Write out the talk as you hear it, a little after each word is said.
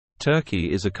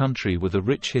Turkey is a country with a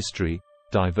rich history,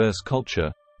 diverse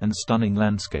culture, and stunning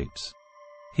landscapes.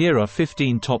 Here are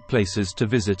 15 top places to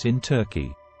visit in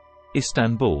Turkey.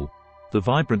 Istanbul. The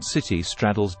vibrant city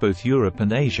straddles both Europe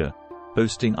and Asia,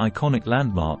 boasting iconic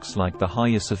landmarks like the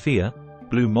Hagia Sophia,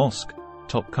 Blue Mosque,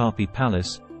 Topkapi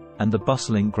Palace, and the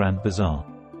bustling Grand Bazaar.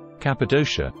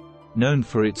 Cappadocia. Known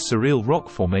for its surreal rock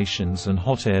formations and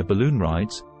hot air balloon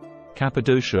rides,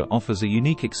 Cappadocia offers a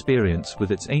unique experience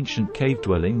with its ancient cave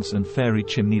dwellings and fairy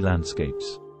chimney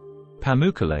landscapes.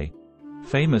 Pamukkale.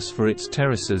 Famous for its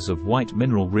terraces of white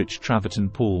mineral-rich travertine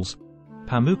pools,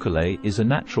 Pamukkale is a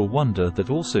natural wonder that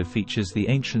also features the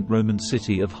ancient Roman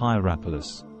city of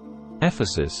Hierapolis.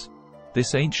 Ephesus.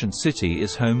 This ancient city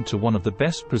is home to one of the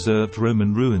best-preserved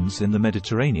Roman ruins in the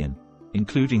Mediterranean,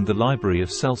 including the Library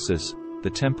of Celsus, the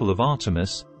Temple of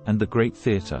Artemis, and the Great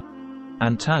Theatre.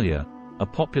 Antalya. A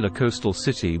popular coastal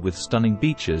city with stunning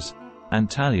beaches,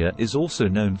 Antalya is also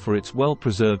known for its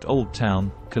well-preserved old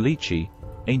town, Kalichi,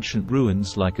 ancient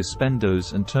ruins like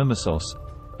Aspendos and Termessos,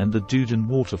 and the Dudun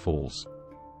waterfalls.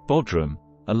 Bodrum.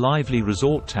 A lively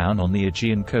resort town on the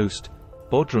Aegean coast,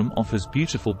 Bodrum offers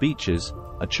beautiful beaches,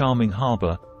 a charming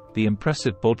harbour, the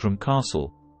impressive Bodrum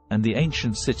Castle, and the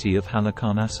ancient city of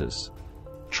Halicarnassus.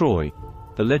 Troy.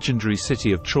 The legendary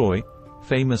city of Troy,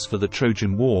 famous for the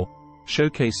Trojan War,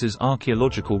 showcases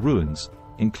archaeological ruins,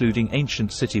 including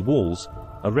ancient city walls,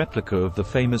 a replica of the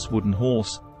famous wooden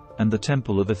horse, and the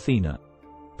Temple of Athena.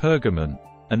 Pergamon.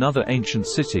 Another ancient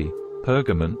city,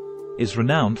 Pergamon, is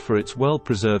renowned for its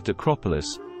well-preserved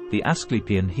Acropolis, the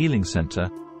Asclepian Healing Center,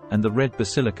 and the Red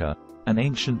Basilica, an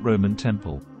ancient Roman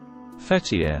temple.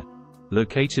 Fethiye.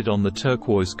 Located on the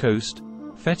turquoise coast,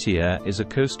 Fethiye is a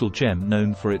coastal gem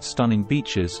known for its stunning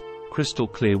beaches,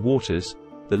 crystal-clear waters,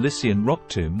 the Lycian rock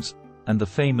tombs, and the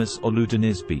famous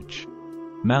Uludeniz Beach.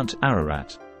 Mount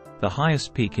Ararat. The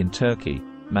highest peak in Turkey,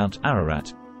 Mount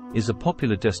Ararat, is a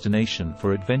popular destination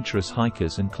for adventurous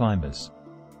hikers and climbers.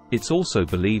 It's also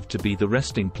believed to be the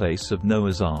resting place of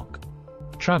Noah's Ark.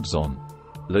 Trabzon.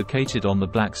 Located on the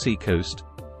Black Sea coast,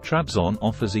 Trabzon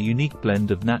offers a unique blend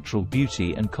of natural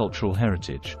beauty and cultural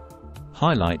heritage.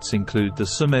 Highlights include the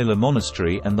Sümele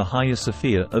Monastery and the Hagia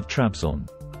Sophia of Trabzon.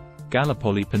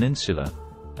 Gallipoli Peninsula.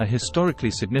 A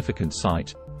historically significant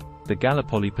site, the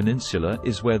Gallipoli Peninsula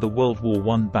is where the World War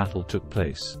I battle took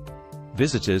place.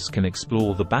 Visitors can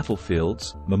explore the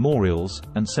battlefields, memorials,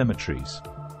 and cemeteries.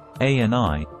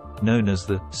 Ani, known as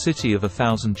the City of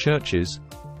 1,000 Churches,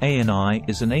 Ani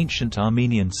is an ancient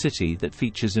Armenian city that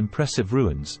features impressive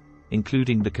ruins,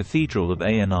 including the Cathedral of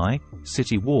Ani,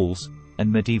 city walls,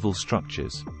 and medieval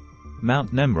structures.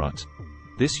 Mount Nemrut.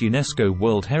 This UNESCO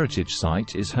World Heritage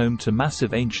Site is home to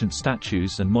massive ancient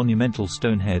statues and monumental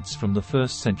stone heads from the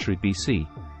 1st century BC,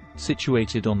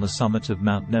 situated on the summit of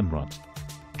Mount Nemrut.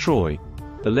 Troy.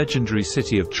 The legendary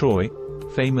city of Troy,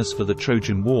 famous for the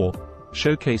Trojan War,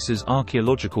 showcases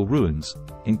archaeological ruins,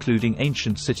 including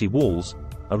ancient city walls,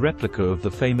 a replica of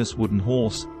the famous wooden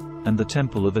horse, and the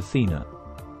Temple of Athena.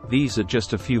 These are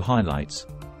just a few highlights,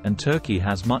 and Turkey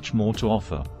has much more to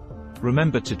offer.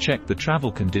 Remember to check the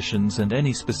travel conditions and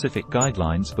any specific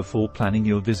guidelines before planning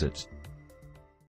your visit.